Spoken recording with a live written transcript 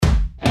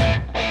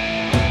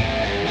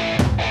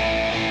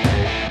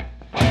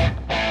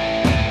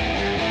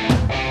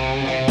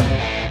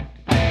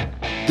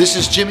This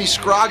is Jimmy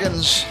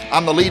Scroggins.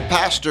 I'm the lead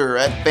pastor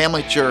at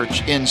Family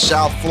Church in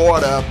South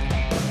Florida,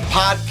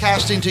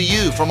 podcasting to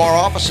you from our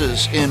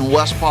offices in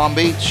West Palm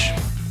Beach.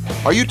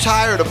 Are you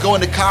tired of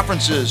going to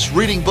conferences,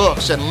 reading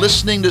books, and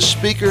listening to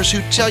speakers who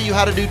tell you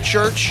how to do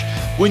church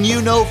when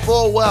you know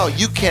full well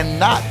you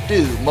cannot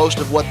do most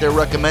of what they're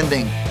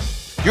recommending?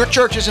 Your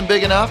church isn't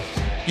big enough.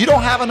 You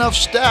don't have enough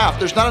staff.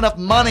 There's not enough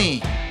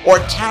money or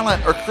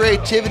talent or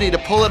creativity to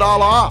pull it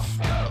all off.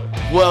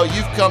 Well,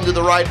 you've come to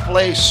the right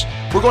place.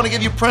 We're going to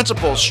give you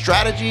principles,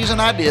 strategies,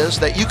 and ideas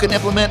that you can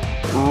implement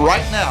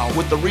right now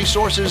with the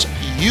resources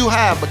you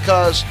have,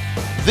 because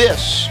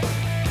this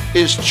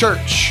is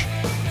church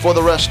for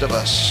the rest of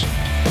us.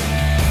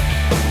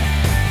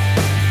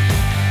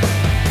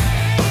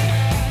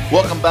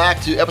 Welcome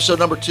back to episode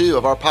number 2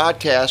 of our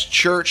podcast,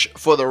 Church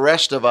for the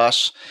Rest of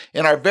Us.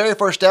 In our very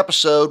first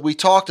episode, we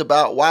talked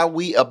about why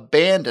we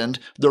abandoned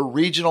the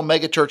regional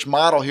megachurch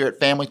model here at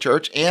Family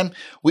Church, and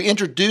we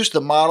introduced the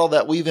model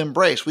that we've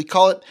embraced. We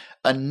call it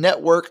a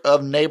network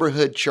of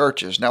neighborhood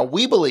churches. Now,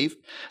 we believe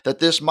that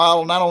this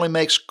model not only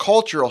makes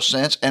cultural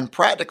sense and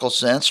practical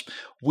sense,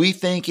 we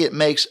think it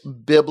makes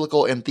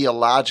biblical and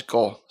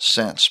theological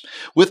sense.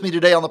 With me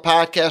today on the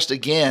podcast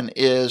again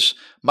is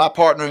my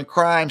partner in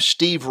crime,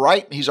 Steve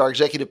Wright. He's our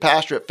executive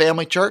pastor at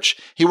Family Church.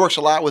 He works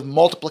a lot with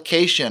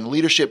multiplication,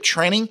 leadership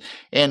training,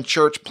 and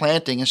church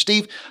planting. And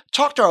Steve,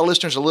 talk to our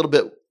listeners a little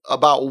bit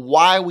about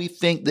why we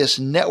think this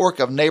network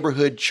of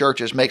neighborhood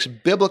churches makes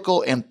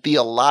biblical and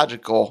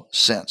theological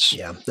sense.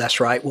 Yeah,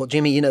 that's right. Well,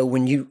 Jimmy,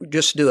 when you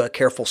just do a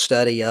careful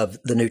study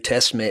of the New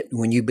Testament,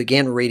 when you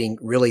begin reading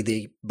really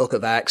the book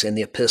of Acts and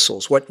the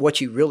epistles, what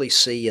you really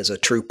see is a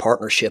true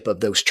partnership of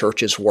those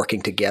churches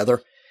working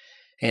together.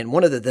 And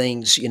one of the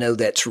things,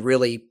 that's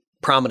really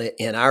prominent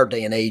in our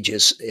day and age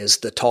is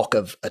the talk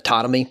of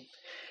autonomy.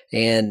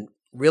 And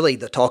really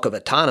the talk of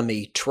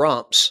autonomy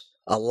trumps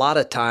a lot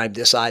of time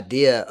this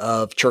idea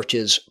of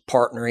churches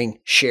partnering,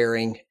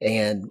 sharing,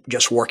 and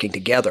just working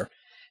together.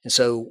 And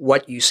so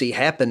what you see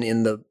happen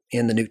in the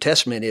New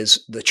Testament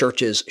is the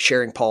churches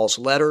sharing Paul's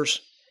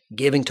letters,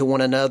 giving to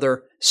one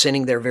another,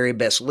 sending their very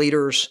best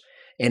leaders,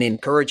 and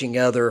encouraging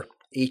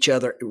each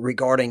other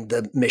regarding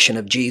the mission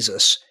of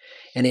Jesus.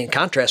 And in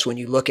contrast, when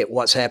you look at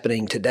what's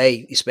happening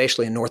today,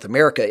 especially in North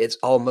America, it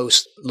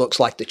almost looks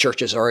like the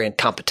churches are in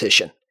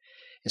competition.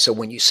 And so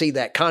when you see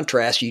that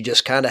contrast, you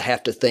just kind of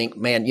have to think,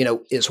 man,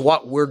 is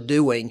what we're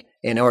doing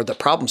and are the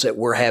problems that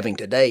we're having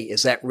today,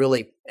 is that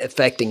really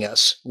affecting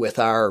us with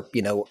our,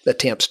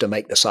 attempts to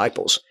make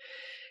disciples?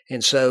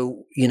 And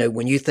so,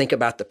 when you think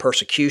about the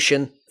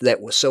persecution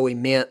that was so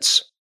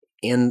immense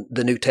in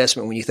the New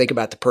Testament, when you think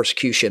about the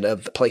persecution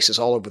of places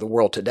all over the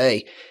world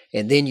today,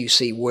 and then you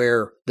see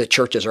where the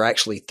churches are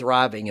actually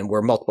thriving and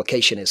where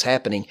multiplication is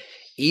happening,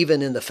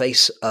 even in the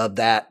face of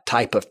that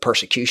type of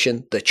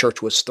persecution, the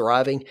church was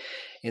thriving.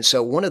 And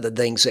so one of the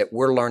things that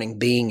we're learning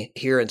being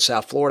here in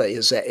South Florida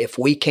is that if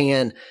we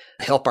can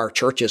help our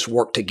churches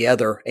work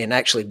together and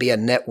actually be a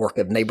network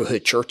of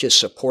neighborhood churches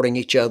supporting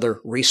each other,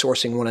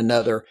 resourcing one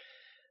another,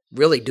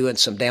 really doing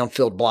some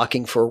downfield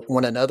blocking for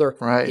one another.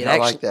 Right, I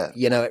like that.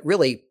 It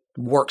really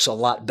works a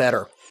lot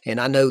better. And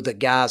I know the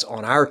guys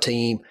on our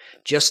team,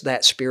 just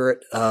that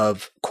spirit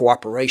of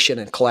cooperation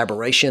and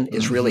collaboration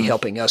is really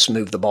helping us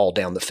move the ball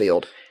down the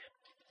field.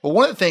 Well,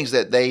 one of the things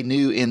that they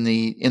knew in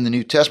the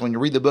New Testament, when you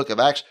read the book of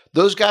Acts,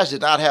 those guys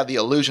did not have the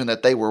illusion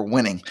that they were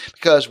winning.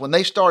 Because when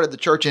they started the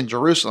church in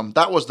Jerusalem,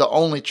 that was the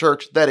only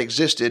church that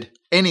existed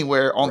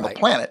anywhere on the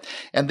planet.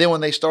 And then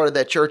when they started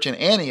that church in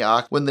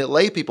Antioch, when the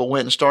lay people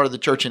went and started the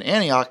church in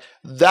Antioch,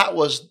 that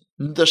was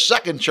the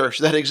second church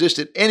that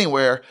existed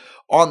anywhere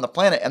on the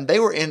planet. And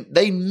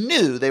they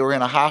knew they were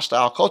in a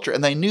hostile culture,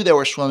 and they knew they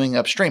were swimming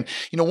upstream.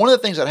 One of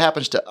the things that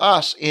happens to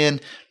us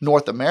in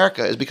North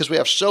America is because we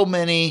have so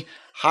many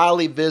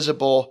highly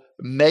visible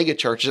mega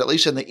churches, at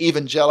least in the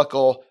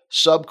evangelical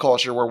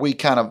subculture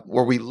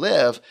where we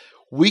live,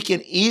 we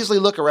can easily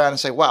look around and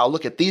say, wow,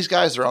 look at these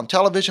guys, they're on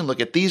television.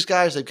 Look at these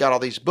guys, they've got all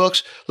these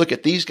books. Look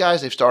at these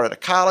guys, they've started a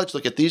college.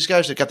 Look at these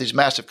guys, they've got these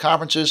massive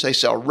conferences. They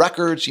sell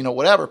records,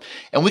 whatever.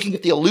 And we can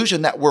get the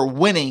illusion that we're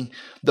winning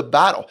the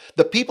battle.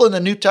 The people in the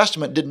New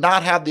Testament did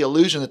not have the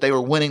illusion that they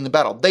were winning the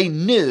battle. They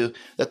knew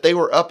that they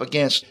were up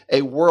against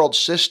a world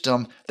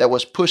system that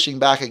was pushing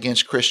back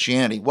against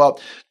Christianity. Well,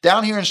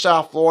 down here in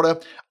South Florida,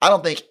 I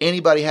don't think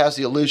anybody has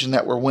the illusion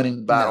that we're winning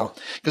the battle.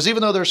 Because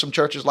even though there's some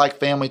churches like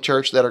Family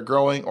Church that are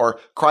growing, or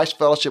Christ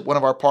Fellowship, one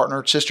of our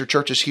partner sister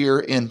churches here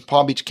in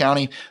Palm Beach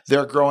County,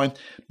 they're growing,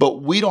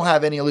 but we don't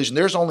have any illusion.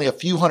 There's only a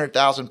few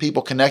 100,000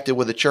 people connected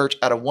with the church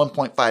out of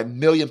 1.5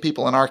 million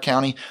people in our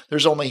county.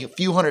 There's only a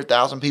few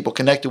 100,000 people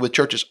connected with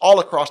churches all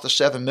across the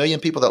 7 million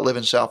people that live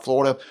in South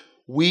Florida.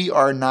 We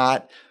are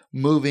not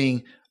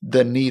moving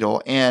the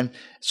needle. And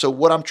so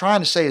what I'm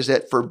trying to say is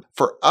that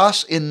for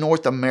us in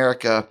North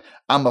America,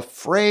 I'm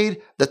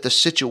afraid that the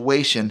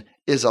situation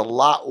is a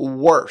lot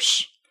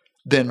worse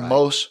than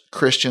most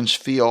Christians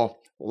feel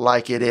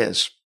like it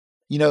is.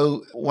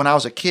 When I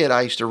was a kid,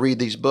 I used to read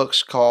these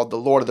books called the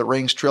Lord of the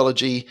Rings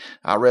trilogy.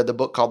 I read the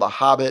book called The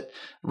Hobbit,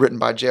 written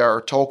by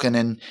J.R.R. Tolkien.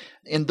 And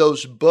in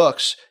those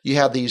books, you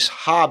have these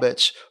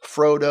hobbits,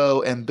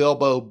 Frodo and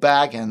Bilbo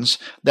Baggins,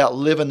 that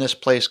live in this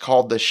place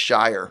called the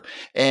Shire.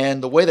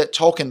 And the way that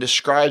Tolkien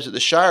describes it, the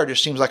Shire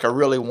just seems like a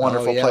really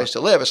wonderful place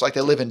to live. It's like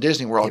they live in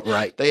Disney World.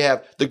 Right. They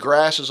have, the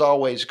grass is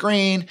always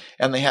green,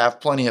 and they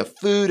have plenty of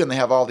food, and they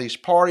have all these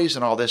parties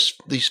and all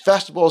these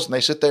festivals, and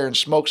they sit there and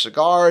smoke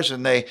cigars,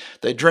 and they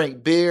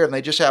drink beer, and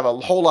they just have a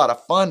whole lot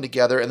of fun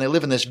together, and they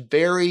live in this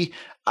very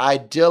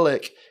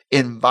idyllic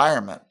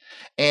environment.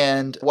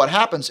 And what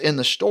happens in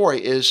the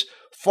story is,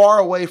 far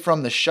away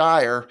from the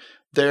Shire,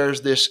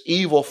 there's this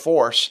evil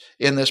force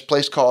in this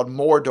place called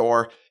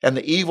Mordor, and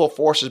the evil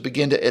forces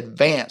begin to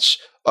advance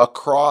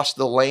across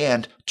the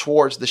land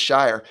towards the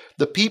Shire.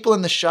 The people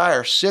in the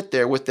Shire sit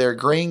there with their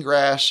green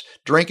grass,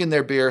 drinking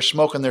their beer,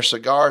 smoking their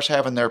cigars,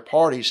 having their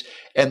parties,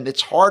 and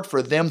it's hard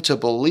for them to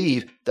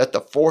believe that the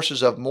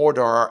forces of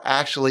Mordor are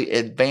actually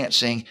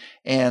advancing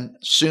and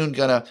soon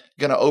gonna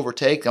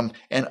overtake them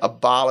and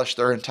abolish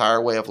their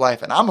entire way of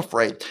life. And I'm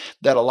afraid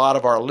that a lot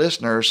of our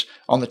listeners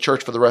on the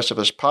Church for the Rest of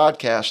Us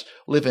podcast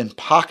live in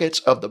pockets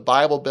of the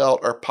Bible Belt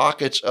or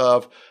pockets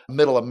of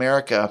Middle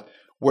America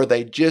where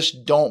they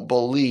just don't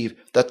believe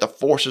that the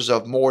forces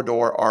of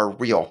Mordor are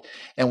real.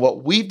 And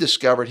what we've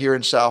discovered here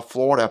in South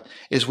Florida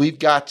is we've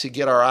got to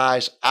get our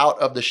eyes out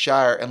of the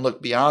Shire and look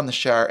beyond the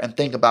Shire and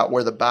think about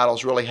where the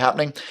battle's really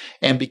happening.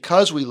 And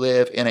because we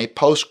live in a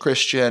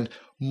post-Christian,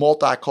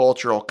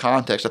 multicultural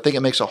context, I think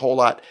it makes a whole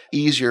lot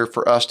easier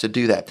for us to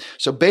do that.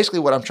 So basically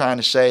what I'm trying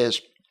to say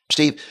is,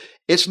 Steve,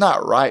 it's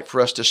not right for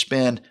us to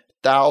spend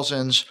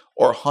thousands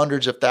or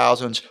hundreds of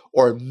thousands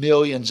or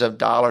millions of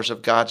dollars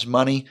of God's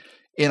money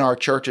in our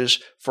churches,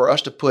 for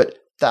us to put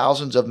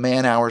thousands of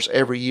man hours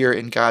every year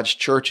in God's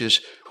churches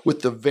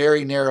with the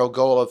very narrow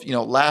goal of,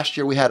 last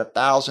year we had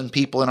 1,000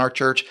 people in our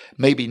church.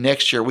 Maybe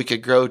next year we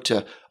could grow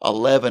to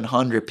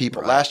 1,100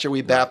 people. Right. Last year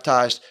we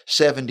baptized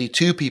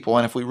 72 people.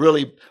 And if we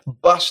really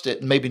bust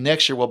it, maybe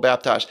next year we'll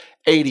baptize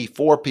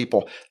 84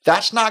 people.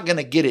 That's not going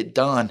to get it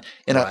done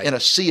in a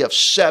sea of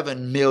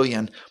 7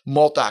 million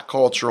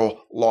multicultural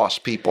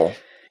lost people.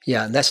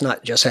 Yeah, and that's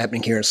not just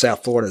happening here in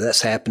South Florida.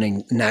 That's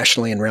happening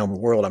nationally and around the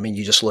world. I mean,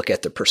 you just look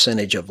at the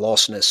percentage of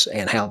lostness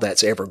and how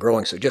that's ever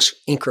growing. So just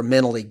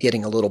incrementally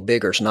getting a little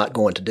bigger is not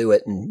going to do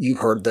it. And you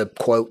heard the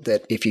quote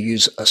that if you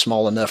use a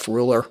small enough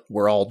ruler,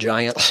 we're all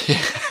giants.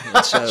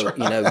 And so,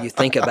 you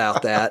think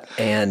about that,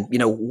 and,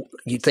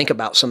 you think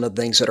about some of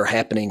the things that are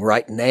happening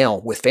right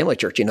now with Family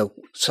Church.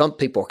 Some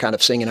people are kind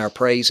of singing our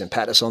praise and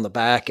pat us on the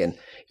back and,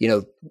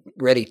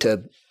 ready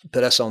to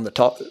put us on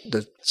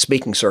the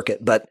speaking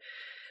circuit. But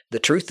the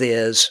truth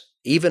is,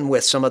 even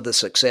with some of the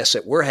success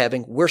that we're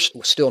having, we're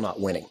still not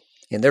winning.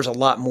 And there's a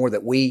lot more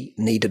that we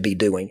need to be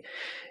doing.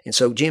 And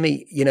so,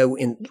 Jimmy,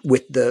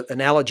 with the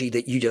analogy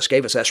that you just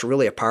gave us, that's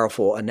really a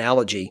powerful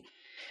analogy.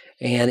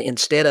 And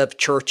instead of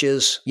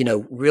churches,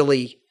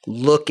 really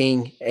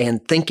looking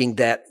and thinking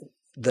that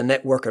the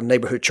network of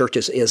neighborhood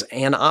churches is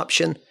an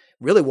option,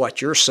 really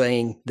what you're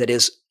saying that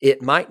is,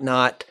 it might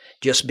not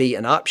just be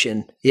an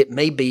option. It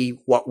may be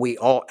what we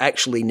all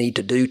actually need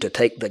to do to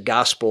take the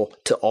gospel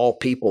to all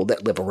people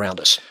that live around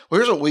us. Well,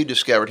 here's what we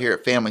discovered here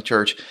at Family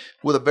Church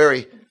with a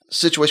very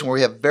situation where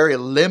we have very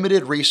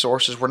limited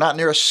resources. We're not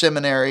near a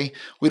seminary.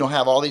 We don't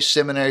have all these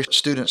seminary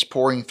students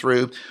pouring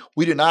through.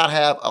 We do not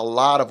have a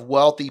lot of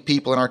wealthy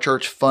people in our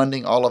church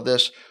funding all of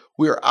this.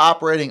 We are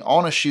operating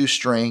on a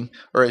shoestring,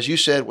 or as you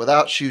said,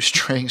 without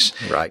shoestrings.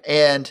 Right.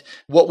 And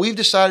what we've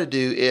decided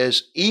to do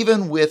is,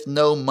 even with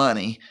no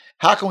money,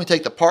 how can we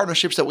take the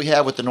partnerships that we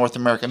have with the North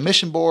American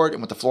Mission Board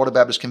and with the Florida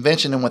Baptist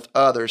Convention and with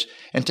others,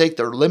 and take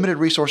the limited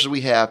resources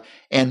we have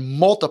and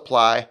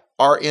multiply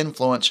our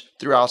influence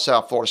throughout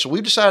South Florida? So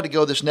we've decided to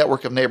go this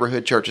network of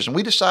neighborhood churches. And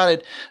we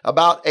decided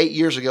about 8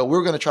 years ago, we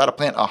were going to try to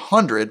plant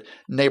 100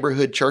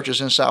 neighborhood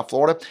churches in South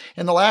Florida.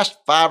 In the last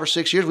 5 or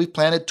 6 years, we've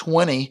planted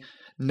 20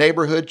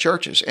 neighborhood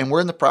churches, and we're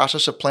in the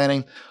process of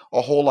planning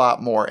a whole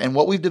lot more. And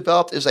what we've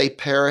developed is a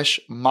parish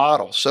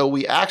model. So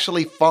we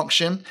actually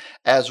function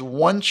as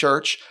one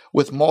church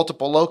with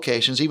multiple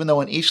locations, even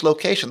though in each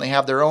location they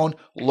have their own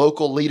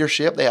local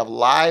leadership. They have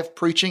live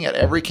preaching at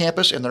every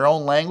campus in their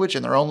own language,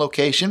 in their own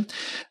location.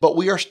 But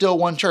we are still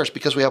one church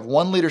because we have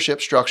one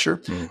leadership structure.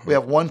 Mm-hmm. We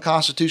have one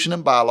constitution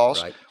and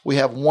bylaws. Right. We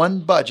have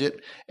one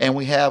budget, and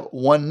we have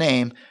one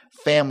name,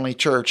 Family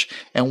Church.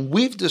 And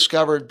we've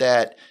discovered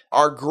that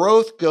our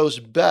growth goes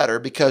better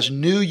because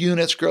new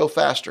units grow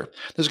faster.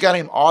 There's a guy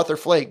named Arthur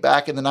Flake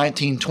back in the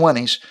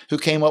 1920s who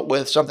came up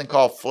with something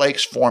called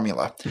Flake's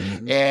formula.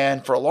 Mm-hmm.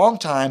 And for a long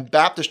time,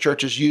 Baptist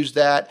churches used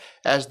that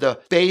as the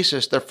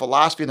basis, their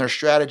philosophy and their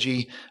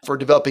strategy for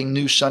developing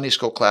new Sunday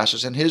school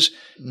classes. And his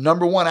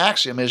number one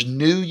axiom is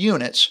new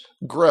units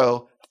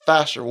grow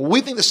faster. Well,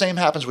 we think the same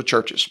happens with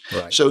churches.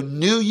 Right. So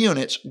new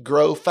units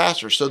grow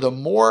faster. So the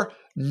more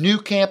new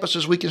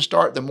campuses we can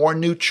start, the more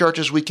new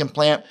churches we can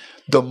plant,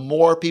 the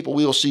more people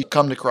we will see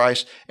come to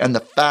Christ, and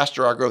the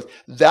faster our growth.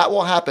 That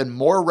will happen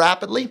more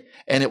rapidly,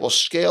 and it will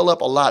scale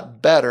up a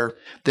lot better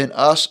than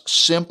us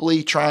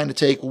simply trying to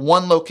take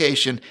one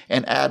location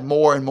and add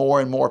more and more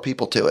and more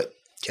people to it.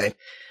 Okay.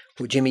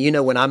 Well, Jimmy,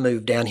 when I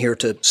moved down here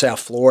to South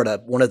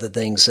Florida, one of the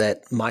things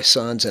that my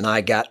sons and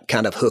I got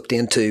kind of hooked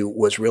into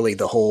was really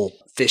the whole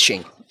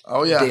fishing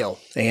deal.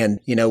 And,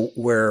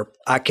 where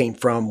I came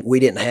from, we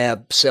didn't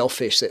have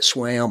sailfish that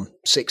swam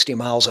 60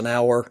 miles an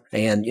hour.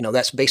 And,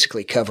 that's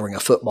basically covering a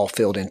football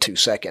field in 2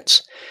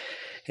 seconds.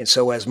 And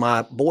so as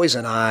my boys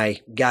and I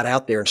got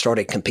out there and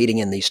started competing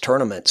in these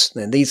tournaments,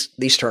 and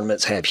these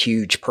tournaments have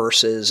huge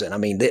purses. And I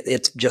mean,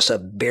 it's just a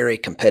very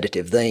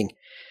competitive thing.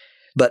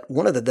 But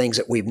one of the things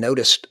that we've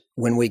noticed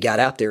when we got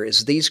out there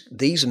is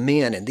these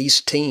men and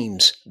these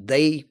teams,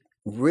 they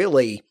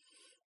really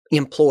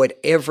employed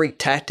every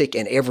tactic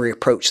and every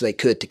approach they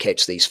could to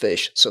catch these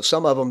fish. So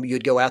some of them,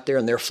 you'd go out there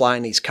and they're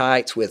flying these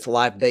kites with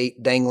live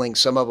bait dangling.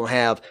 Some of them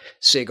have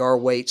cigar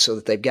weights so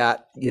that they've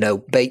got,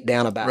 bait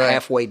down about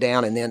halfway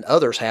down. And then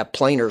others have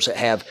planers that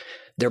have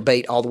their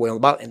bait all the way on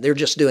the bottom. And they're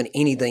just doing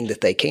anything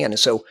that they can. And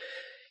so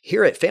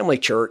here at Family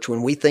Church,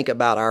 when we think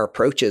about our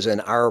approaches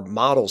and our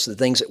models, the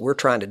things that we're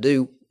trying to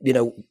do,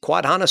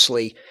 quite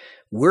honestly,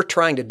 we're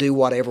trying to do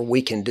whatever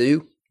we can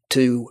do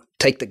to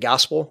take the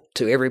gospel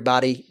to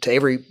everybody, to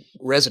every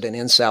resident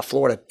in South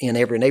Florida, in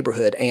every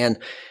neighborhood. And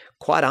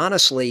quite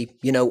honestly,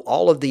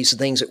 all of these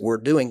things that we're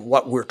doing,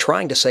 what we're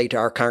trying to say to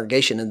our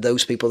congregation and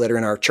those people that are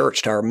in our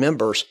church, to our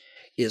members,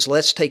 is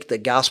let's take the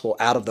gospel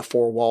out of the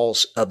four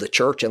walls of the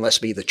church and let's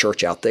be the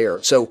church out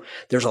there. So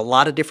there's a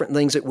lot of different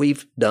things that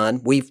we've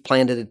done. We've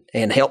planted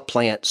and helped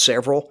plant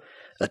several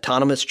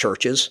autonomous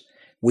churches.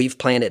 We've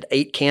planted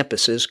 8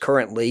 campuses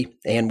currently,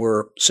 and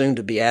we're soon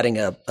to be adding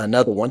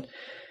another one.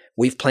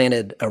 We've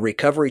planted a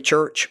recovery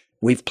church.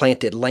 We've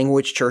planted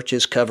language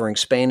churches covering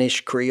Spanish,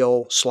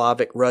 Creole,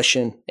 Slavic,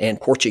 Russian, and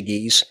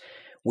Portuguese.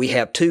 We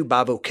have 2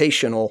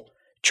 bivocational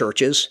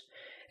churches.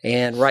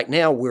 And right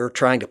now we're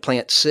trying to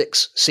plant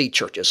 6 seed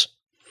churches.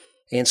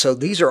 And so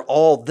these are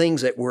all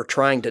things that we're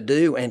trying to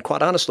do. And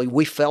quite honestly,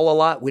 we fail a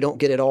lot. We don't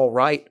get it all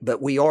right,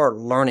 but we are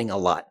learning a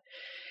lot.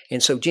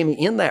 And so,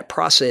 Jimmy, in that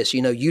process,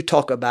 you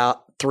talk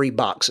about 3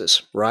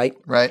 boxes, right?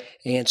 Right.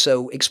 And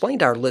so explain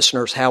to our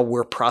listeners how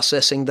we're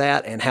processing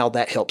that and how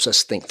that helps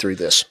us think through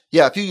this.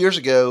 Yeah, a few years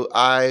ago,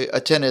 I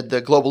attended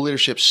the Global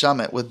Leadership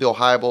Summit with Bill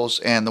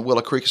Hybels and the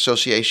Willow Creek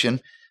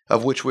Association,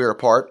 of which we are a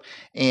part.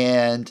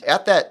 And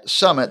at that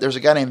summit, there's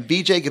a guy named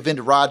Vijay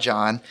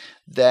Govindarajan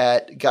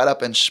that got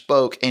up and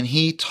spoke, and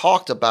he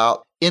talked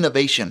about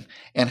innovation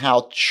and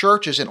how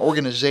churches and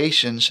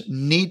organizations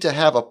need to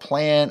have a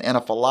plan and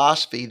a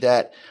philosophy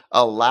that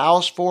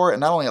allows for, and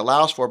not only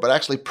allows for, but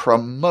actually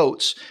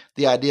promotes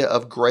the idea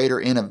of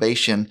greater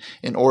innovation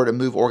in order to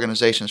move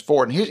organizations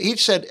forward. And he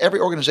said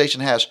every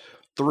organization has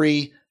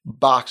 3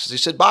 boxes. He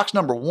said box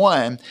number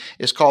 1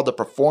 is called the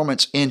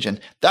performance engine.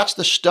 That's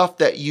the stuff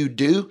that you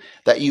do,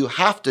 that you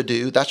have to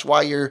do. That's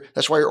why your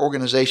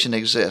organization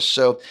exists.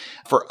 So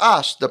for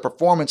us, the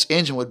performance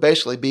engine would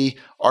basically be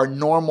our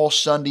normal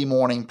Sunday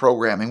morning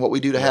programming, what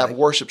we do to have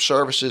worship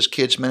services,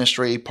 kids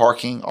ministry,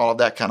 parking, all of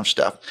that kind of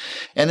stuff.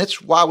 And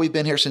it's why we've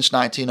been here since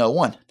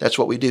 1901. That's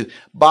what we do.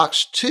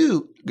 Box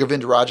 2,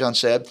 Govindarajan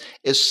said,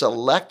 is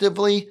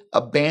selectively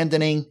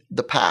abandoning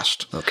the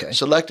past. Okay.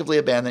 Selectively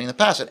abandoning the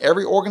past. And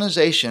every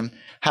organization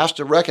has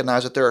to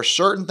recognize that there are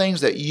certain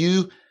things that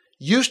you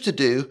used to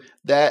do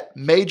that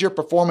made your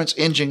performance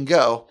engine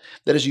go,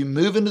 that as you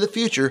move into the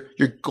future,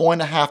 you're going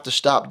to have to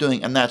stop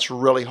doing, and that's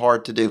really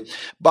hard to do.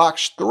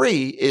 Box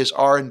 3 is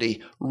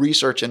R&D,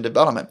 research and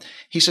development.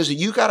 He says that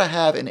you got to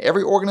have in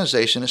every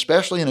organization,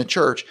 especially in a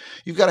church,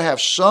 you've got to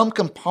have some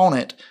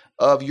component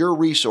of your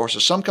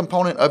resources, some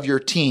component of your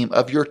team,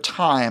 of your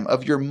time,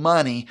 of your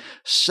money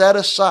set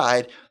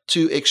aside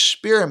to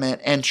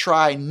experiment and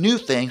try new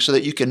things so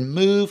that you can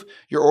move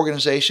your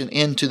organization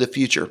into the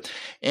future.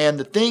 And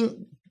the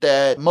thing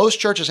that most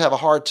churches have a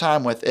hard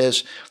time with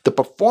is the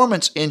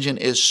performance engine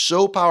is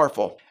so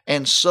powerful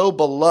and so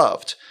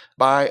beloved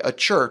by a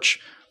church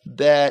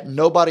that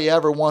nobody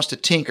ever wants to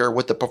tinker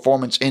with the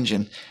performance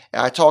engine.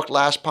 I talked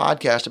last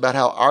podcast about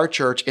how our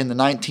church in the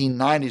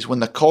 1990s, when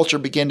the culture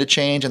began to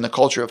change and the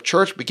culture of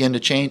church began to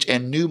change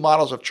and new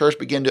models of church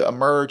began to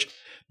emerge,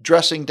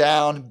 dressing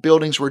down,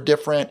 buildings were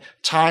different,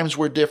 times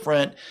were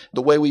different,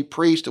 the way we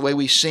preached, the way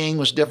we sing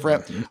was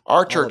different. Mm-hmm.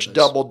 Our church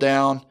doubled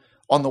down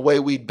on the way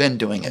we'd been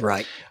doing it.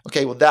 Right.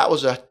 Okay, well, that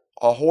was a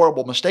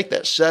horrible mistake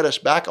that set us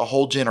back a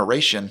whole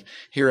generation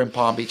here in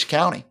Palm Beach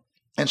County.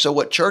 And so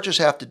what churches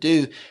have to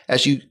do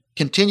as you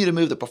continue to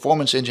move the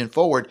performance engine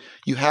forward,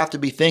 you have to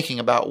be thinking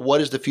about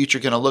what is the future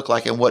going to look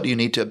like and what do you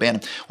need to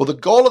abandon. Well, the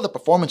goal of the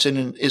performance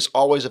engine is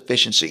always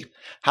efficiency.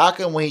 How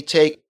can we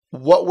take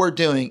what we're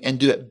doing and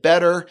do it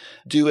better,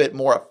 do it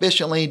more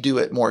efficiently, do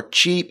it more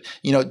cheap,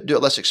 do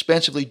it less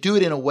expensively, do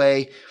it in a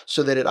way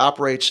so that it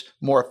operates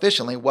more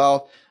efficiently?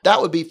 Well,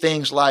 that would be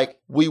things like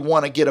we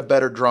want to get a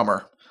better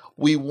drummer.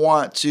 We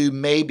want to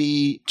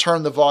maybe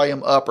turn the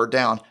volume up or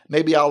down.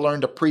 Maybe I'll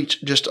learn to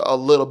preach just a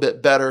little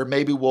bit better.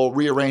 Maybe we'll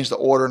rearrange the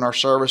order in our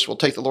service. We'll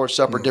take the Lord's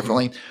Supper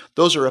differently.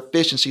 Those are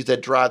efficiencies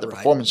that drive the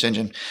performance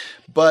engine.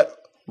 But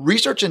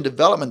research and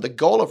development, the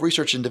goal of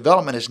research and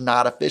development is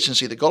not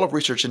efficiency. The goal of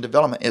research and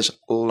development is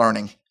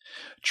learning.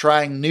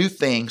 trying new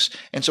things.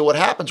 And so what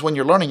happens when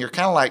you're learning, you're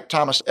kind of like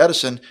Thomas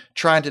Edison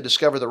trying to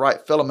discover the right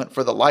filament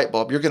for the light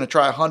bulb. You're going to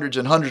try hundreds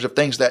and hundreds of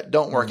things that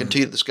don't work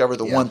until you discover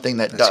the one thing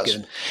that does.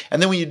 Good.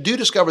 And then when you do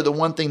discover the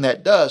one thing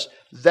that does,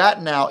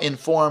 that now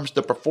informs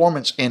the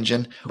performance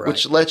engine,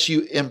 which lets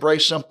you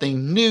embrace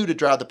something new to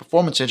drive the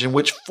performance engine,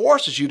 which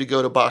forces you to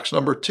go to box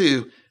number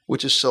 2,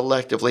 which is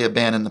selectively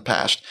abandon the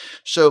past.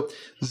 So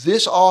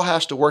this all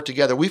has to work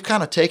together. We've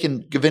kind of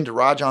taken Govinda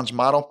Rajan's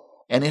model,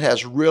 and it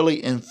has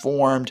really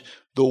informed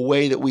the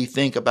way that we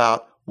think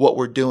about what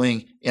we're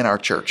doing in our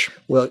church.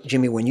 Well,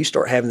 Jimmy, when you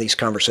start having these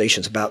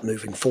conversations about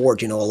moving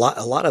forward, a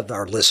lot of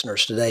our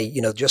listeners today,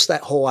 just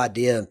that whole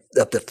idea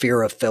of the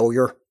fear of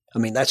failure, I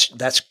mean,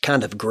 that's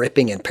kind of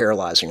gripping and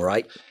paralyzing,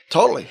 right?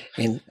 Totally.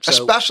 And so,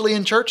 especially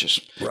in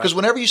churches. Because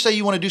whenever you say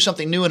you want to do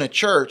something new in a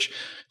church,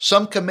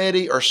 some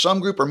committee or some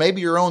group or maybe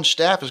your own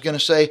staff is going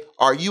to say,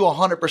 are you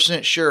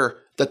 100% sure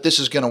that this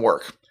is going to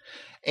work?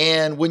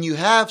 And when you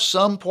have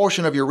some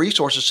portion of your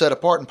resources set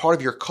apart and part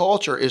of your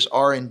culture is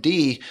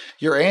R&D,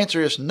 your answer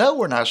is no,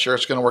 we're not sure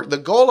it's going to work. The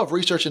goal of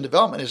research and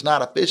development is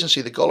not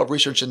efficiency. The goal of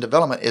research and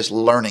development is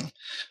learning.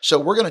 So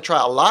we're going to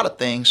try a lot of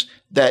things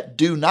that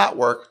do not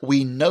work.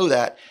 We know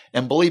that.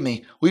 And believe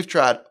me, we've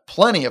tried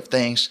plenty of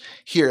things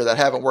here that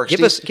haven't worked.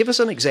 Give us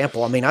an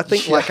example. I mean, I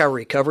think like our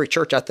recovery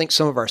church, I think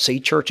some of our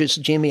seed churches,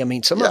 Jimmy, I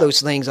mean, some of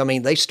those things, I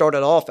mean, they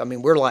started off, I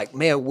mean, we're like,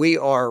 man, we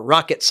are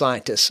rocket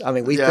scientists. I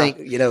mean, we think,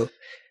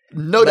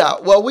 No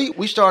doubt. Well,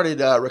 we started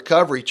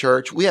Recovery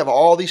Church. We have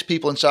all these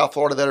people in South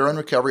Florida that are in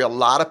recovery. A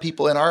lot of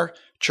people in our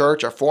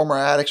church are former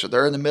addicts, or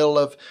they're in the middle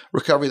of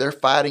recovery. They're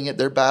fighting it.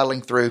 They're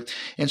battling through.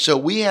 And so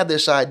we had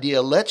this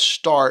idea, let's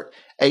start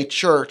a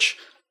church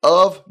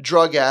of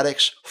drug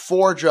addicts,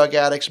 for drug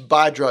addicts,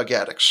 by drug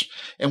addicts.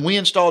 And we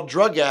installed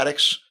drug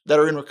addicts that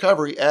are in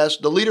recovery as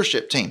the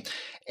leadership team.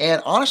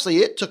 And honestly,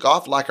 it took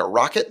off like a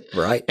rocket.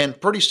 Right. And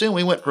pretty soon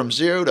we went from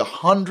 0 to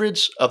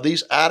hundreds of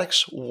these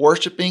addicts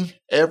worshiping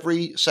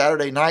every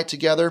Saturday night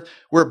together.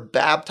 We're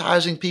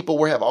baptizing people.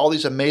 We have all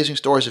these amazing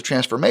stories of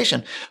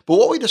transformation. But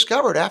what we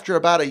discovered after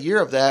about a year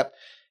of that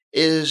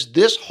is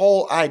this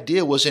whole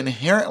idea was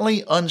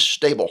inherently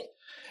unstable.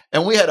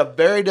 And we had a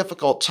very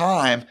difficult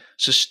time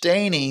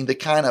sustaining the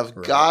kind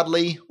of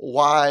godly,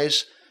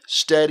 wise,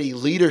 steady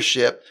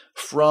leadership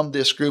from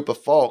this group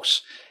of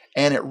folks.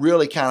 And it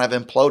really kind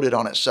of imploded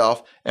on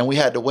itself, and we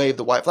had to wave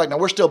the white flag. Now,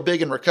 we're still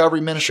big in recovery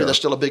ministry. Sure. That's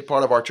still a big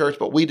part of our church,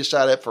 but we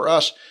decided for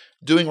us,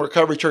 doing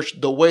Recovery Church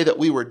the way that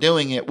we were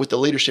doing it with the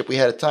leadership we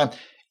had at the time,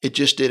 it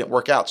just didn't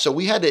work out. So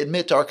we had to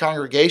admit to our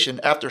congregation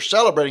after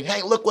celebrating,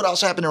 hey, look what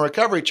else happened in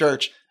Recovery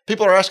Church.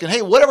 People are asking,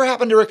 hey, whatever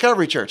happened to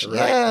Recovery Church? We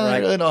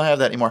really don't have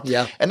that anymore.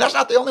 Yeah. And that's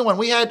not the only one.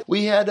 We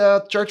had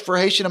a church for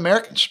Haitian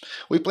Americans.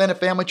 We planted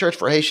Family Church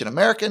for Haitian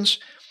Americans.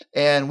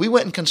 And we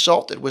went and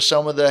consulted with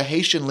some of the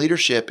Haitian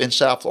leadership in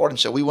South Florida and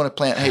said, we want to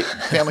plant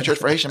Family Church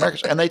for Haitian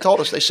Americans. And they told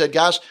us, they said,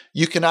 guys,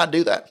 you cannot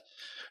do that.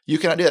 You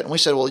cannot do that. And we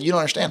said, well, you don't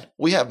understand.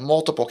 We have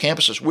multiple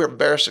campuses. We're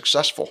very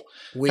successful.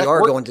 We're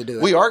going to do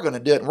it. We are going to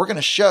do it. And we're going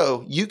to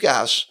show you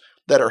guys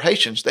that are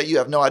Haitians that you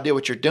have no idea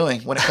what you're doing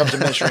when it comes to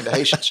ministering to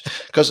Haitians.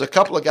 Because a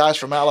couple of guys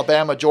from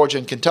Alabama, Georgia,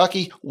 and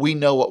Kentucky, we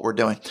know what we're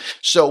doing.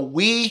 So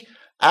we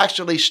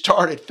actually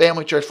started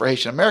Family Church for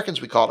Haitian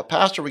Americans. We called a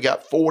pastor. We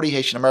got 40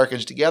 Haitian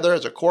Americans together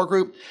as a core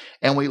group,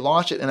 and we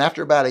launched it. And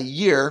after about a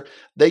year,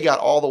 they got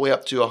all the way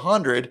up to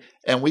 100,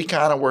 and we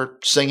kind of were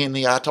singing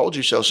the I Told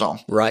You So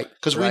song. Right.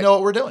 Because we know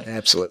what we're doing.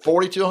 Absolutely.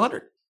 40 to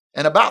 100.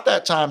 And about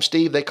that time,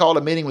 Steve, they called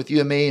a meeting with you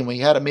and me, and we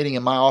had a meeting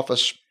in my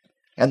office.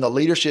 And the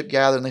leadership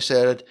gathered, and they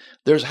said,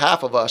 there's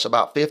half of us,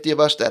 about 50 of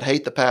us, that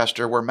hate the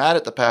pastor. We're mad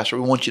at the pastor.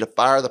 We want you to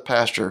fire the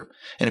pastor.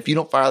 And if you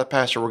don't fire the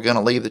pastor, we're going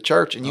to leave the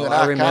church. And you and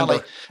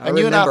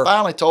I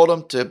finally told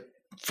them to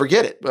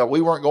forget it. Well, we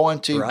weren't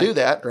going to do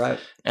that. Right.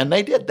 And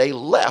they did. They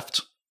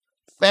left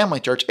Family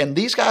Church. And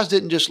these guys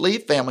didn't just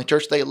leave Family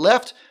Church. They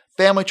left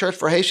Family Church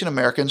for Haitian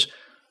Americans,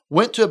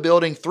 went to a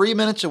building 3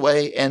 minutes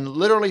away, and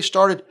literally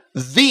started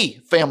the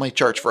Family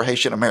Church for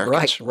Haitian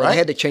Americans. Right. Well, they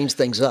had to change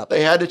things up.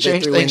 They had to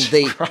change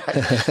things.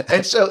 Right.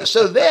 And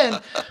so then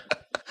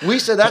we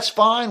said, that's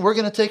fine. We're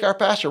going to take our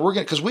pastor.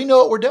 Because we know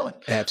what we're doing.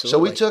 Absolutely. So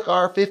we took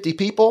our 50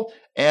 people,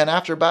 and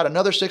after about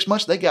another 6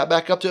 months, they got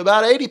back up to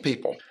about 80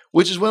 people,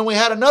 which is when we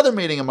had another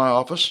meeting in my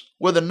office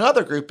with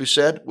another group who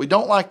said, we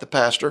don't like the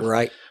pastor.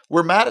 Right.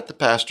 We're mad at the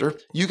pastor.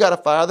 You got to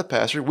fire the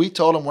pastor. We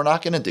told them we're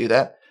not going to do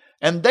that.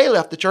 And they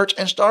left the church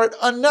and started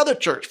another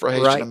church for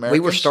Haitian Americans. We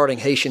were starting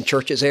Haitian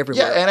churches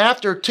everywhere. Yeah, and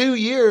after 2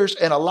 years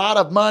and a lot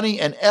of money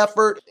and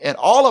effort and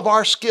all of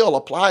our skill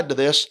applied to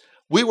this,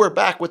 we were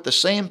back with the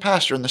same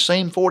pastor and the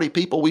same 40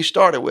 people we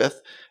started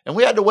with. And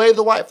we had to wave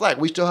the white flag.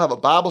 We still have a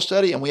Bible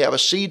study and we have a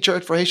seed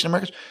church for Haitian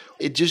Americans.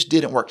 It just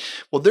didn't work.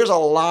 Well, there's a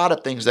lot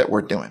of things that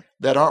we're doing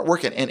that aren't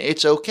working. And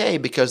it's okay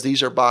because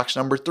these are box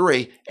number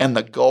 3. And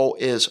the goal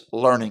is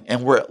learning.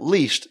 And we're at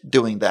least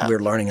doing that. We're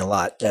learning a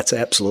lot. That's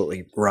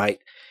absolutely right.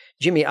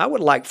 Jimmy, I would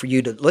like for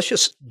you to, let's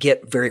just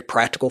get very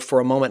practical for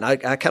a moment. I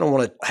kind of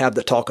want to have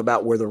the talk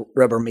about where the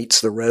rubber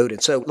meets the road.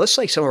 And so let's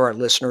say some of our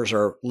listeners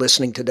are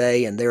listening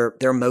today and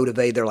they're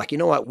motivated. They're like, you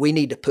know what, we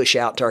need to push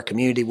out to our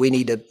community. We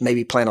need to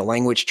maybe plant a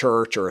language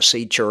church or a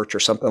seed church or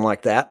something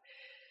like that.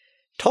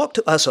 Talk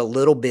to us a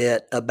little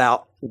bit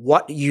about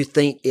what you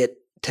think it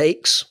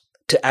takes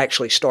to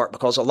actually start,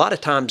 because a lot of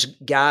times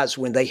guys,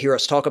 when they hear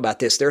us talk about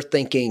this, they're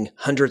thinking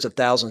hundreds of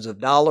thousands of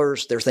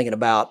dollars. They're thinking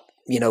about,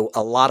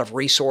 a lot of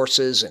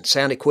resources and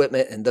sound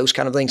equipment and those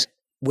kind of things.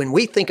 When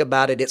we think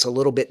about it, it's a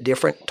little bit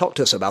different. Talk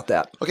to us about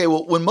that. Okay,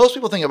 well, when most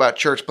people think about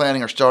church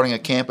planting or starting a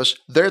campus,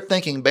 they're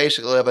thinking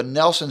basically of a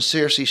Nelson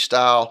Searcy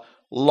style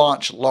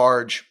launch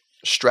large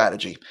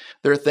strategy.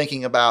 They're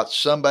thinking about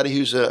somebody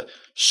who's a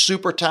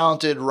super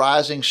talented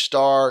rising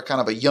star,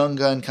 kind of a young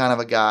gun kind of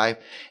a guy,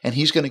 and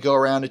he's going to go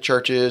around to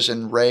churches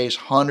and raise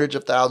hundreds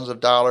of thousands of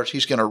dollars.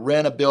 He's going to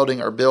rent a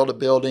building or build a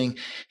building.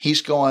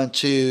 He's going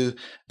to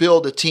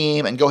build a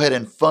team and go ahead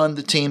and fund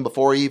the team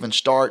before he even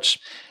starts.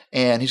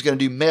 And he's going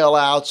to do mail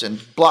outs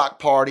and block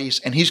parties,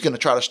 and he's going to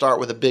try to start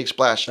with a big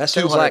splash. That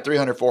 200, like,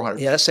 300, 400.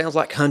 Yeah, that sounds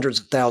like hundreds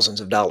of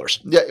thousands of dollars.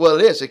 Yeah, well,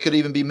 it is. It could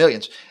even be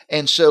millions.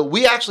 And so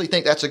we actually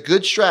think that's a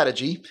good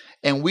strategy,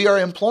 and we are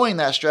employing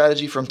that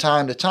strategy from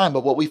time to time.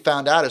 But what we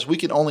found out is we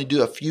can only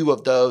do a few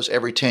of those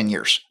every 10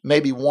 years,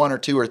 maybe 1 or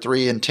 2 or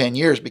 3 in 10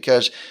 years,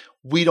 because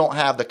we don't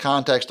have the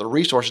context or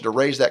resources to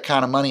raise that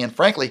kind of money. And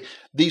frankly,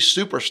 these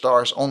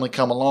superstars only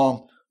come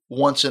along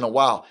once in a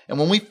while. And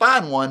when we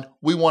find one,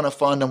 we want to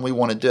fund them, we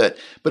want to do it.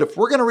 But if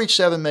we're going to reach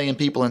 7 million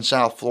people in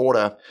South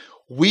Florida,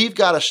 we've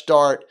got to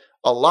start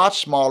a lot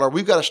smaller.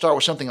 We've got to start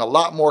with something a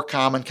lot more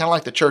common, kind of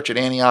like the church at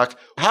Antioch.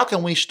 How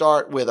can we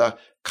start with a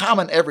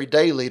common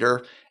everyday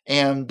leader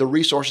and the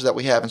resources that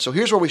we have? And so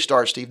here's where we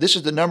start, Steve. This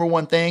is the number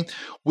one thing.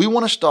 We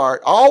want to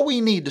start, all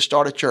we need to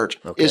start a church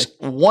is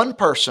one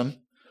person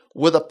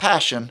with a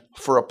passion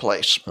for a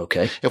place.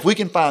 Okay. If we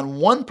can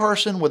find one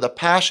person with a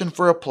passion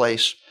for a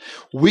place,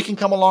 we can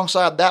come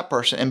alongside that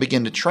person and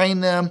begin to train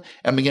them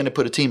and begin to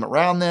put a team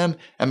around them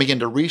and begin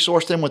to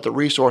resource them with the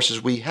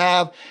resources we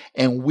have.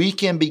 And we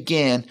can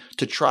begin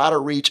to try to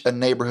reach a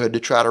neighborhood, to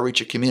try to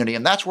reach a community.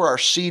 And that's where our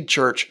seed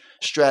church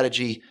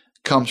strategy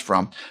comes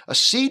from. A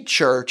seed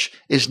church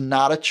is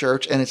not a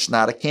church and it's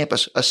not a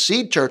campus. A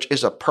seed church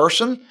is a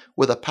person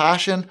with a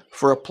passion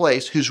for a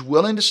place who's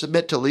willing to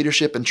submit to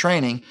leadership and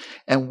training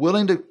and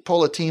willing to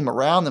pull a team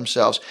around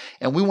themselves.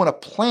 And we want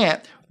to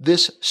plant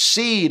this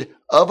seed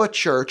of a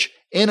church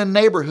in a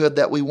neighborhood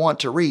that we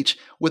want to reach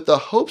with the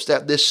hopes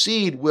that this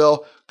seed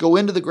will go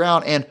into the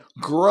ground and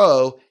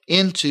grow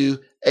into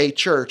a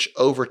church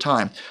over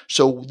time.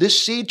 So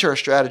this seed church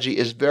strategy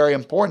is very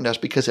important to us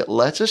because it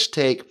lets us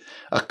take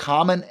a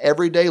common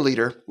everyday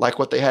leader, like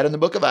what they had in the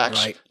book of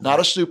Acts, not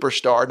a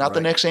superstar, not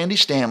the next Andy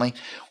Stanley.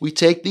 We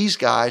take these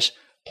guys,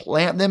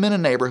 plant them in a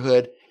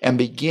neighborhood, and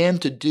begin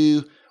to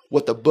do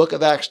what the book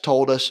of Acts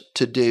told us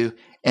to do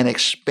and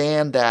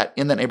expand that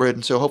in that neighborhood.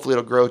 And so hopefully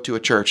it'll grow to a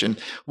church. And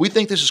we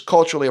think this is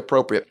culturally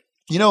appropriate.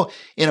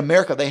 In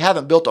America, they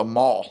haven't built a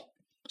mall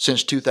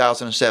since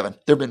 2007.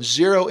 There have been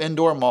 0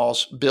 indoor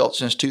malls built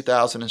since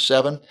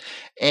 2007.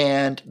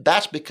 And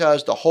that's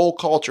because the whole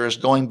culture is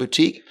going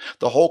boutique.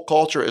 The whole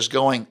culture is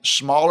going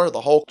smaller.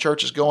 The whole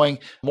church is going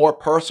more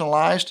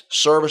personalized,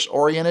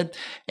 service-oriented.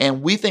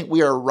 And we think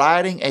we are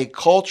riding a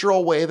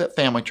cultural wave at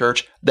Family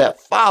Church that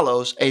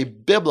follows a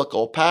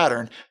biblical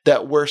pattern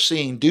that we're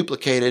seeing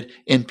duplicated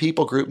in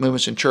people group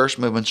movements and church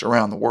movements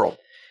around the world.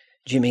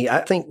 Jimmy, I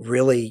think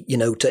really,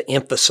 to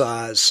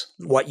emphasize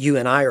what you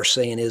and I are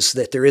saying is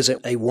that there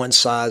isn't a one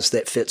size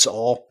that fits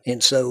all.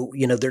 And so,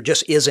 there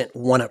just isn't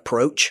one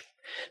approach.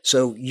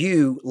 So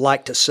you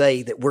like to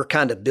say that we're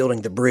kind of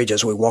building the bridge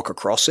as we walk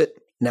across it.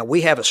 Now,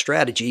 we have a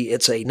strategy.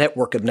 It's a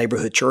network of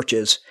neighborhood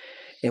churches,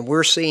 and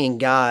we're seeing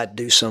God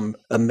do some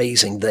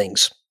amazing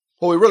things.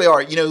 Well, we really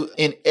are.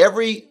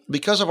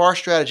 Because of our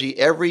strategy,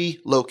 every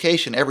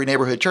location, every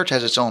neighborhood church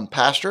has its own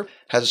pastor,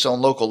 has its own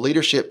local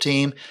leadership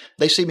team.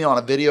 They see me on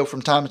a video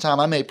from time to time.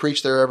 I may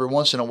preach there every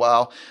once in a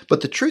while.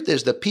 But the truth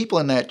is the people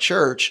in that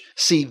church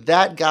see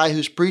that guy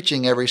who's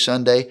preaching every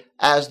Sunday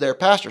as their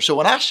pastor. So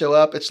when I show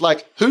up, it's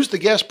like, who's the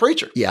guest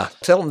preacher? Yeah.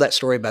 Tell them that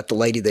story about the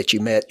lady that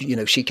you met.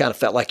 She kind of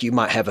felt like you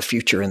might have a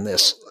future in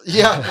this.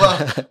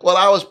 Yeah. Well,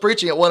 I was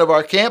preaching at one of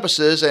our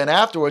campuses, and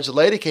afterwards a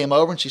lady came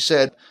over and she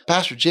said,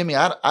 Pastor Jimmy,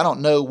 I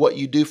don't know what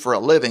you do for a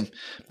living,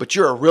 but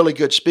you're a really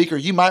good speaker.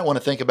 You might want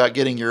to think about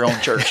getting your own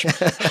church.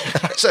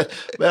 I said,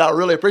 man, I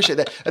really appreciate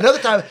that. Another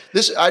time,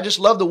 I just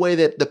love the way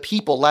that the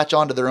people latch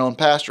onto their own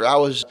pastor. I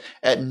was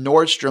at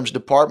Nordstrom's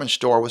department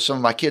store with some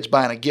of my kids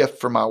buying a gift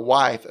for my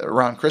wife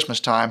around Christmas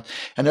time.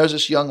 And there was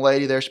this young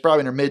lady there. She's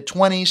probably in her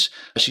mid-20s.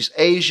 She's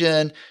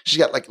Asian. She's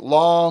got like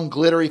long,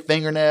 glittery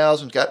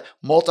fingernails and got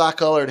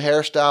multicolored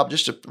hairstyle.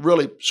 Just a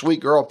really sweet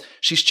girl.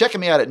 She's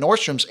checking me out at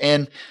Nordstrom's,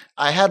 and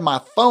I had my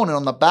phone, and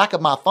on the back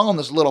of my phone,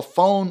 there's a little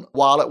phone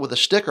wallet with a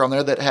sticker on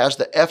there that has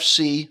the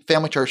FC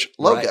Family Church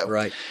logo.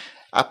 Right.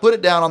 I put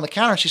it down on the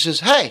counter, and she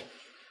says, hey,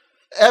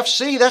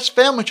 FC, that's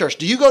Family Church.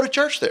 Do you go to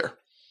church there?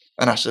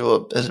 And I said,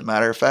 well, as a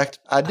matter of fact,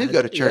 I do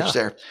go to church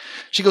there.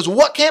 She goes,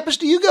 what campus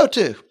do you go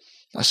to?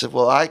 I said,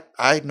 well,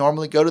 I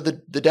normally go to the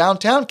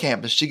downtown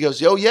campus. She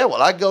goes, oh, yeah,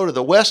 well, I go to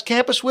the West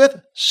campus with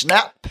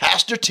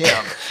Pastor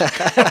Tim.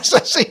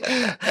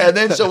 And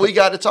then so we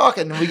got to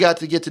talking and we got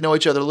to get to know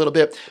each other a little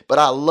bit. But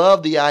I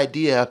love the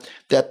idea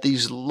that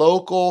these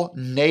local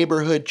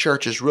neighborhood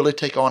churches really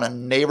take on a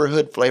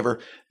neighborhood flavor,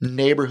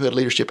 neighborhood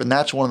leadership. And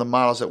that's one of the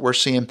models that we're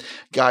seeing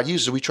God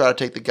uses. We try to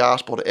take the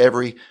gospel to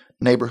every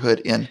neighborhood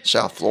in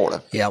South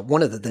Florida. Yeah,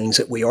 one of the things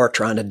that we are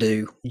trying to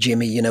do,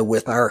 Jimmy,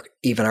 with our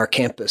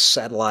campus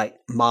satellite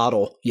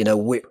model,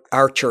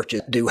 our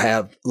churches do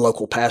have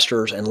local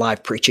pastors and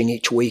live preaching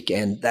each week,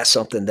 and that's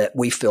something that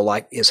we feel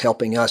like is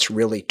helping us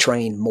really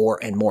train more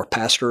and more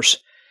pastors.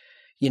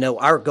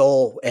 Our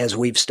goal, as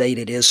we've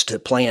stated, is to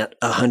plant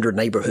 100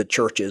 neighborhood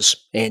churches,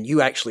 and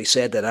you actually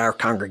said that our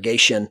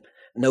congregation,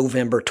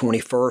 November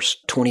 21st,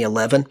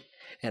 2011,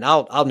 and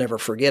I'll never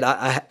forget,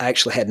 I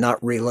actually had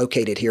not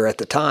relocated here at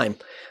the time,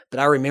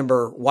 but I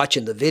remember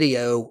watching the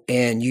video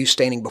and you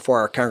standing before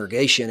our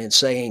congregation and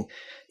saying,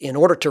 in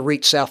order to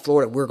reach South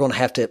Florida, we're going to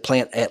have to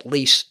plant at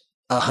least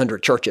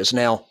 100 churches.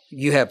 Now,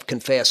 you have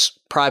confessed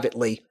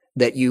privately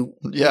that you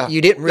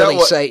didn't really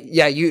say,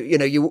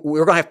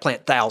 we're going to have to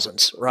plant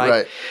thousands,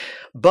 right?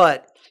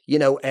 But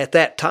at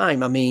that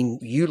time,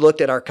 you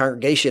looked at our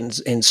congregations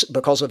and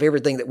because of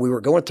everything that we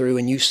were going through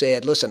and you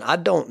said, listen, I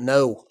don't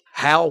know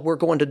how we're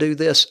going to do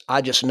this.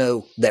 I just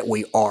know that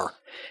we are.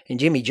 And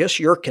Jimmy, just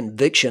your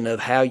conviction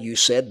of how you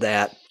said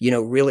that,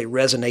 really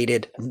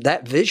resonated.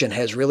 That vision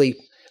has really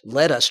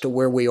led us to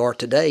where we are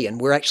today.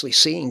 And we're actually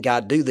seeing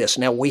God do this.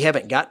 Now, we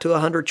haven't got to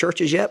 100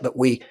 churches yet, but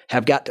we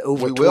have got to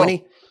over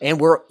 20 and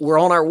we're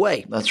on our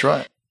way. That's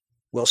right.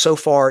 Well, so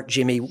far,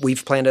 Jimmy,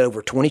 we've planted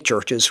over 20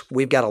 churches.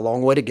 We've got a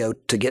long way to go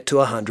to get to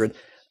 100.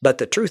 But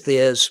the truth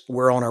is,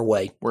 we're on our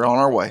way. We're on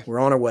our way.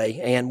 We're on our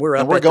way. And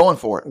we're going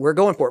for it. We're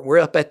going for it. We're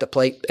up at the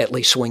plate, at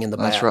least swinging the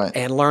bat. That's right.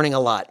 And learning a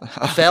lot.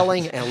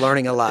 Failing and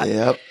learning a lot.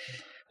 Yep.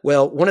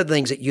 Well, one of the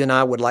things that you and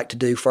I would like to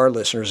do for our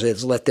listeners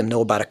is let them know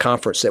about a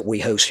conference that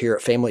we host here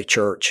at Family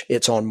Church.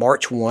 It's on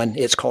March 1.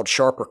 It's called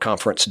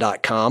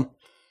sharperconference.com.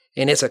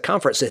 And it's a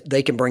conference that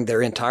they can bring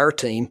their entire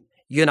team.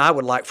 You and I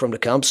would like for them to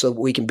come so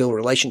we can build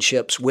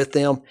relationships with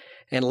them.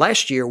 And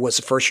last year was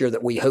the first year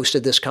that we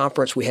hosted this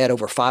conference. We had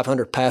over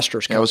 500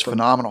 pastors come. It was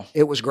phenomenal.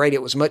 It was great.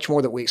 It was much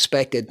more than we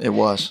expected. It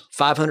was.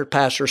 500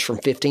 pastors from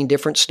 15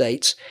 different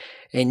states.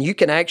 And you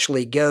can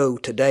actually go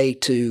today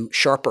to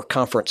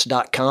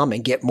sharperconference.com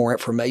and get more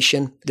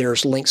information.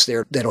 There's links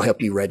there that'll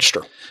help you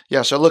register.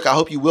 Yeah, so look, I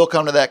hope you will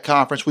come to that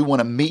conference. We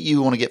want to meet you.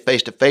 We want to get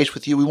face-to-face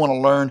with you. We want to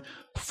learn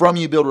from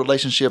you, build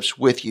relationships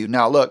with you.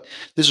 Now, look,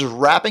 this is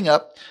wrapping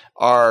up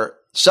our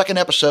second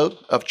episode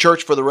of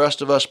Church for the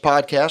Rest of Us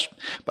podcast,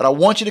 but I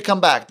want you to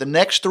come back. The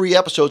next 3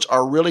 episodes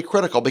are really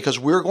critical because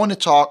we're going to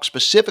talk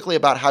specifically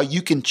about how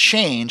you can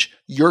change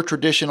your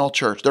traditional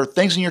church. There are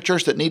things in your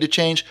church that need to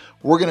change.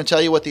 We're going to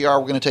tell you what they are.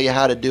 We're going to tell you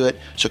how to do it.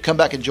 So come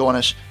back and join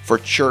us for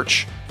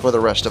Church for the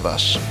Rest of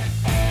Us.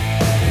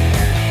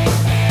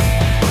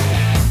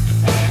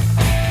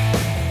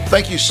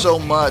 Thank you so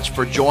much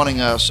for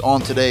joining us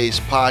on today's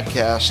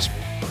podcast.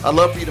 I'd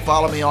love for you to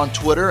follow me on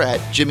Twitter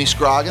at Jimmy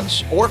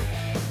Scroggins or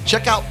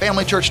check out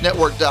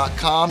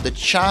FamilyChurchNetwork.com to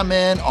chime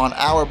in on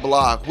our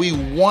blog. We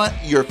want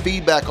your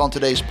feedback on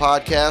today's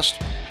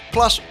podcast.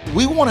 Plus,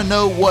 we want to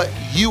know what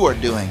you are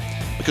doing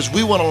because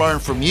we want to learn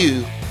from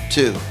you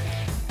too.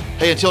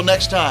 Hey, until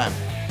next time,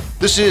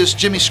 this is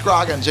Jimmy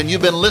Scroggins, and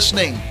you've been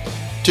listening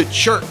to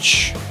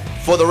Church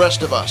for the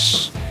Rest of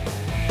Us.